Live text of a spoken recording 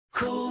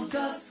Hi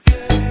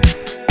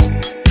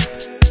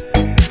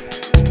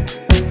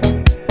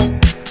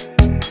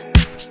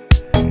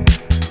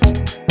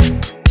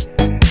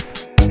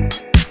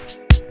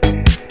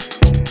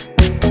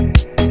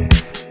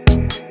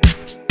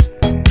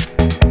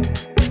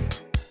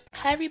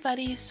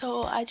everybody,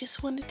 so I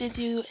just wanted to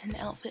do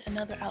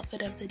another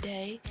outfit of the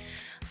day.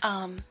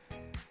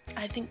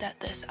 I think that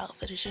this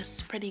outfit is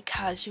just pretty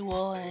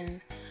casual and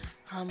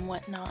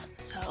whatnot,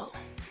 so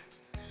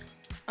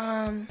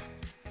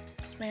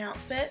that's my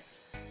outfit.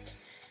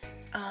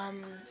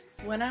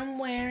 What I'm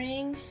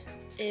wearing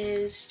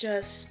is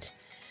just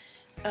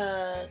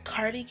a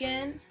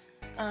cardigan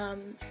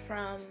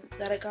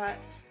that I got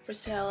for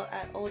sale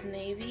at Old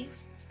Navy.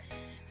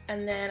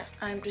 And then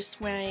I'm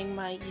just wearing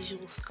my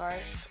usual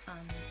scarf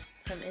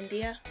from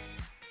India.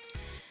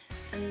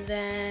 And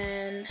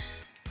then,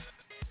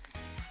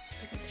 let's see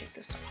if I can take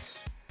this off.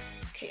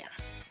 Okay,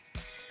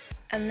 yeah.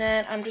 And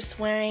then I'm just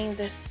wearing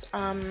this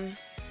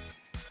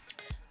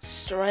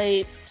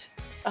striped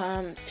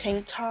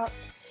tank top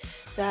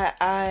that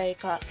I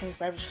got from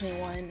Forever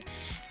 21,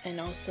 and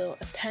also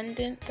a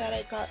pendant that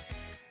I got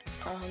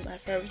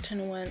at Forever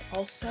 21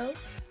 also.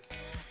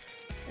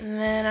 And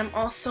then I'm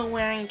also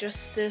wearing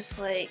just this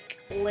like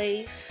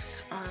lace,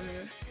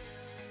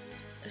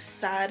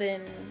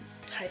 satin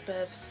type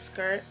of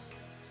skirt.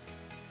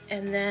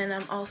 And then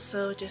I'm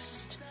also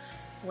just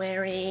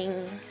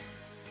wearing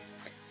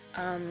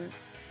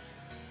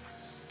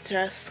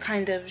just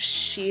kind of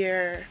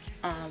sheer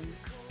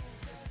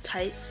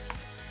tights.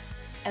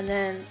 And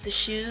then the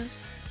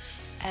shoes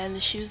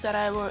that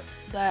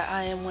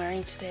I am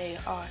wearing today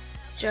are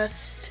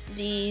just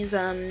these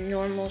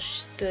normal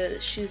the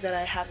shoes that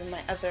I have in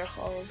my other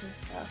hauls and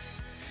stuff,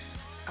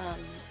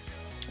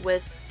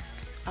 with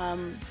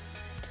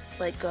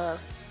like a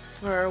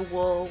fur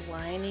wool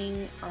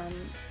lining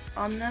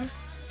on them.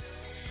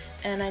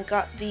 And I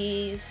got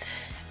these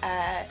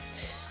at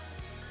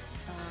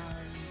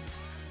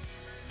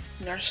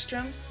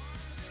Nordstrom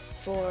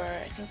for,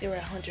 I think they were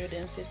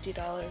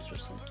 $150 or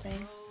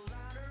something.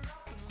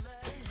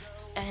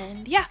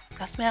 And yeah,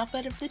 that's my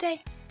outfit of the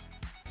day.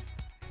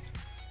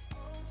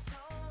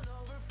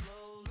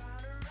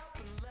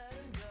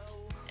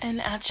 And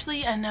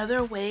actually,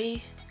 another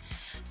way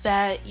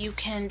that you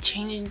can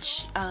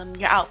change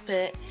your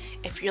outfit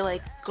if you're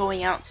like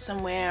going out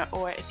somewhere,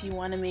 or if you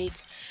want to make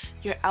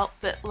your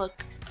outfit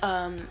look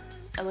a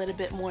little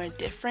bit more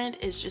different,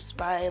 is just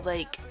by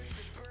like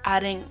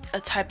adding a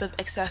type of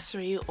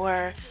accessory,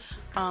 or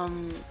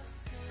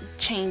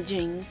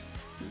changing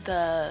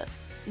the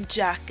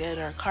jacket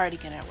or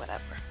cardigan or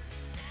whatever.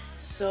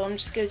 So I'm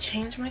just gonna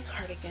change my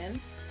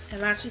cardigan.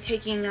 I'm actually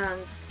taking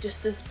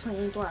just this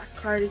plain black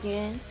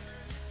cardigan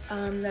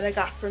that I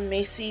got from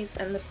Macy's,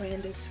 and the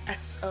brand is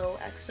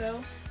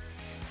XOXO.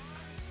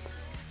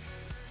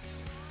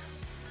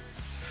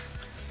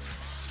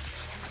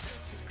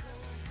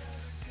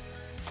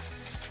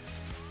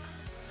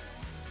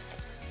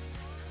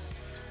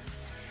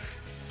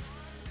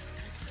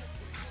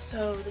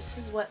 So this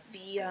is what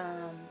the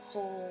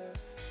whole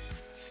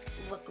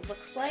look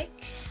looks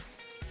like.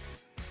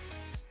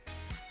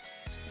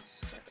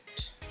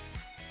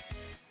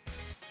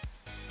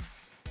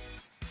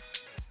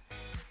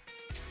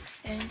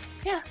 And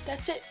yeah,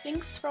 that's it.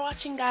 Thanks for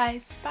watching,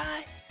 guys.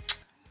 Bye.